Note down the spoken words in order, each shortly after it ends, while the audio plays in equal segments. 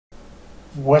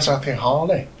What's up,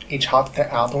 Harley? Each hot the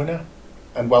Aldwina,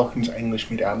 and welcome to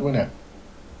English Meet Aldwina.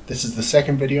 This is the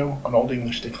second video on Old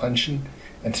English declension,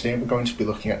 and today we're going to be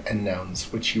looking at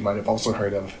N-Nouns, which you might have also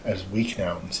heard of as weak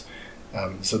nouns.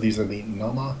 So these are the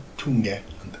nama, tunge,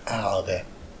 and ēage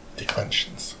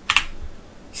declensions.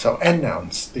 So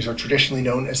N-Nouns, these are traditionally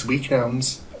known as weak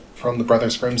nouns from the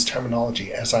Brothers Grimm's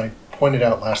terminology. As I pointed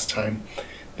out last time,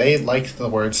 they like the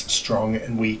words strong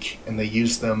and weak, and they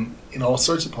use them in all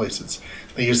sorts of places.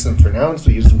 They use them for nouns,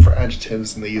 they use them for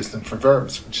adjectives, and they use them for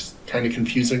verbs, which is kind of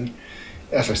confusing.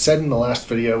 As I said in the last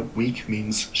video, weak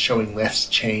means showing less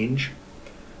change,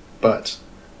 but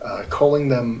calling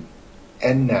them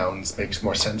N-Nouns makes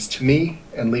more sense to me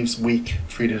and leaves weak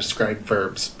free to describe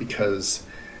verbs, because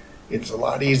it's a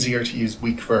lot easier to use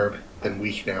weak verb than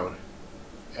weak noun.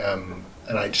 And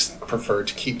I just prefer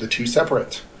to keep the two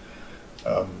separate.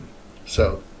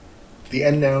 So the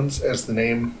N-Nouns, as the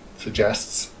name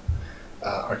suggests,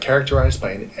 are characterized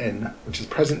by an N, which is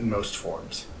present in most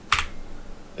forms.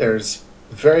 There's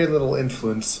very little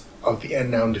influence of the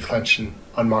N-noun declension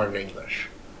on modern English.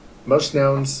 Most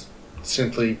nouns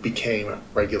simply became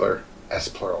regular S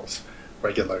plurals,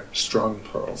 regular strong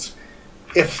plurals.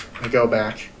 If we go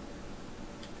back,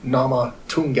 nama,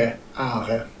 tunge,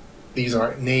 ēage, these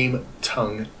are name,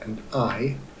 tongue, and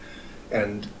I.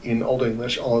 And in Old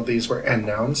English, all of these were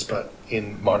N-Nouns, but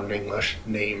in modern English,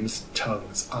 names,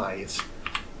 tongues, eyes.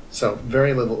 So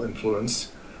very little influence.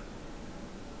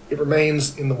 It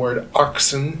remains in the word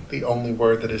oxen, the only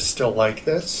word that is still like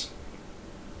this.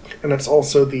 And it's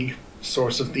also the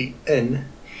source of the N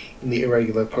in the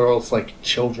irregular plurals like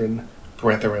children,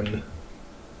 brethren,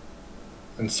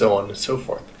 and so on and so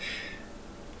forth.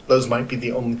 Those might be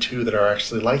the only two that are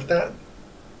actually like that,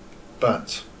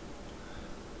 but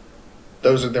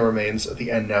those are the remains of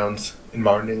the N-Nouns in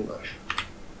modern English.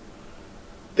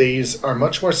 These are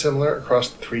much more similar across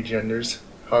the three genders.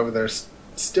 However, there's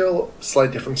still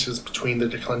slight differences between the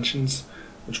declensions,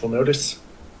 which we'll notice,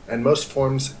 and most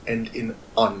forms end in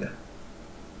on.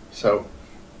 So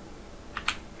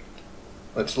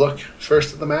let's look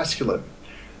first at the masculine.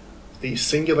 The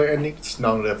singular endings,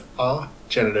 nominative a,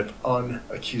 genitive on,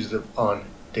 accusative on,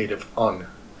 dative on.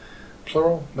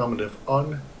 Plural, nominative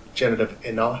on, genitive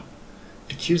ēna,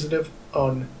 accusative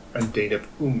on, and dative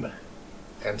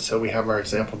And so we have our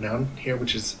example noun here,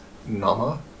 which is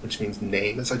nama, which means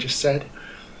name, as I just said.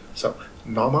 So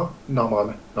nama,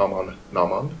 naman, naman,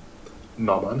 naman,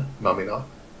 naman, namina,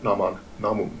 naman,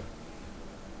 namum.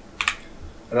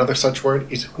 Another such word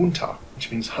is hunta,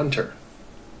 which means hunter.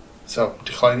 So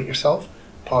decline it yourself,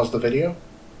 pause the video.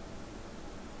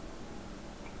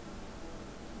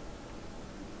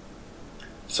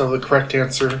 So the correct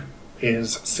answer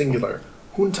is singular.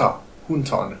 Hunta,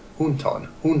 hunton, hunton,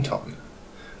 hunton.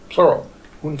 Plural,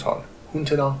 hunton,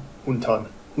 huntina, hunton,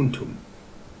 huntum.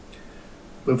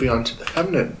 Moving on to the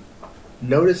feminine.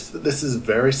 Notice that this is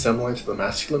very similar to the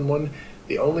masculine one.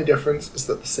 The only difference is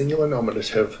that the singular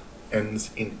nominative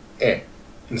ends in e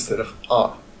instead of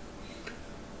a.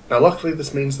 Now luckily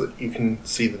this means that you can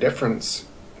see the difference,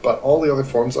 but all the other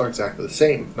forms are exactly the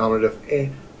same. Nominative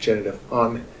e, genitive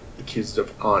on,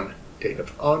 accusative on,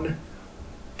 dative on.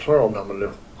 Plural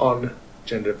nominative on,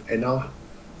 genitive ēna,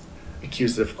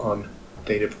 accusative on,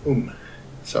 dative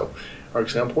So our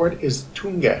example word is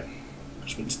tunge,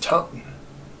 which means tongue.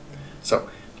 So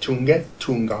tunge,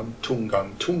 tungan,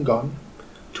 tungan, tungan,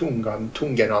 tungan,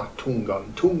 tungena,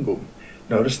 tungan, tungum.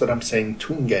 Notice that I'm saying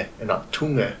tunge and not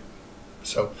tunge.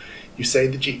 So you say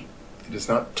the G. It is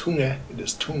not tunge, it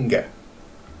is tunge.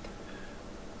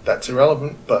 That's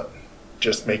irrelevant, but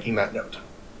just making that note.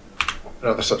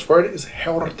 Another such word is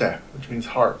hjerte, which means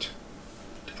heart.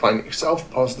 To find it yourself,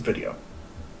 pause the video.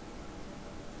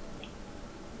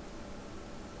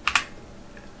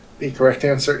 The correct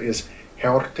answer is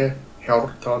hjerte,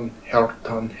 hjerton,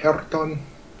 hjerton, hjerton,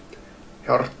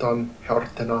 hjerton,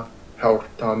 hjertena,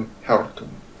 hjerton, hjertum.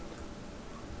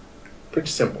 Pretty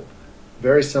simple.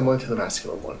 Very similar to the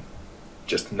masculine one.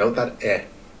 Just note that e.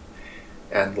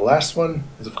 And the last one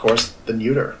is, of course, the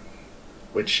neuter,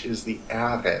 which is the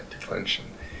ēage declension.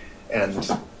 And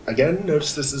again,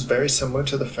 notice this is very similar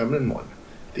to the feminine one.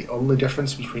 The only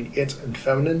difference between it and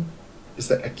feminine is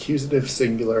that accusative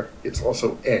singular, it's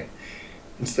also e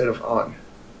instead of on.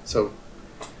 So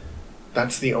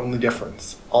that's the only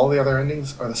difference. All the other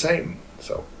endings are the same.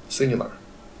 So singular,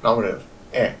 nominative,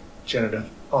 e, genitive,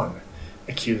 on,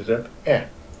 accusative, e,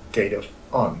 dative,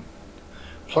 on.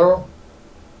 Plural,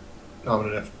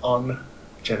 nominative, on,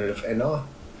 genitive, ēna,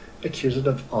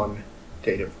 accusative on,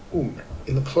 dative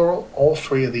In the plural, all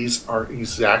three of these are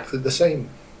exactly the same.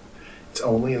 It's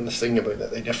only in the singular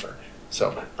that they differ.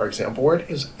 So our example word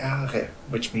is ēage,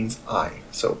 which means I.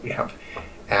 So we have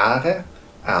ēage,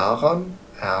 ēron,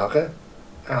 ēage,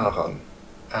 ēron,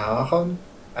 ēron,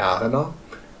 ērena,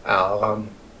 ēron,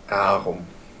 ērum.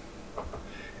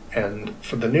 And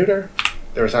for the neuter,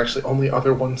 there is actually only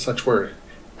other one such word,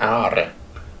 ēare,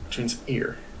 which means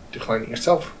ear. Declining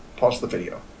yourself, pause the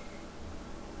video.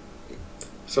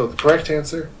 So the correct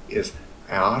answer is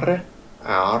ēare,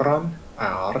 ēran,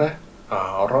 ēare,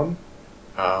 ēron,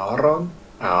 ēron,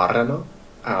 ērena,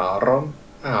 ēron,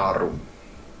 ērum.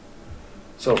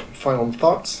 So final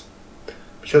thoughts.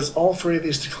 Because all three of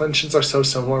these declensions are so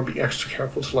similar, be extra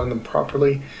careful to learn them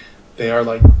properly. They are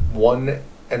like one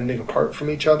ending apart from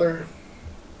each other.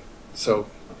 So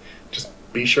just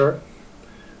be sure.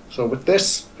 So with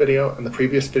this video and the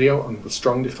previous video on the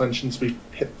strong declensions, we've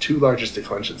hit two largest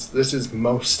declensions. This is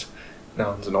most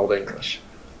nouns in Old English.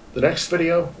 The next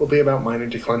video will be about minor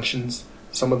declensions.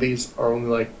 Some of these are only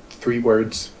like 3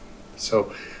 words.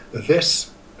 So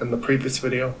this and the previous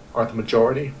video are the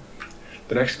majority.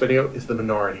 The next video is the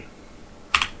minority.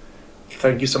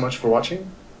 Thank you so much for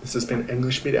watching. This has been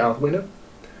English med ēage.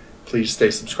 Please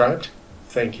stay subscribed.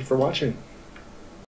 Thank you for watching.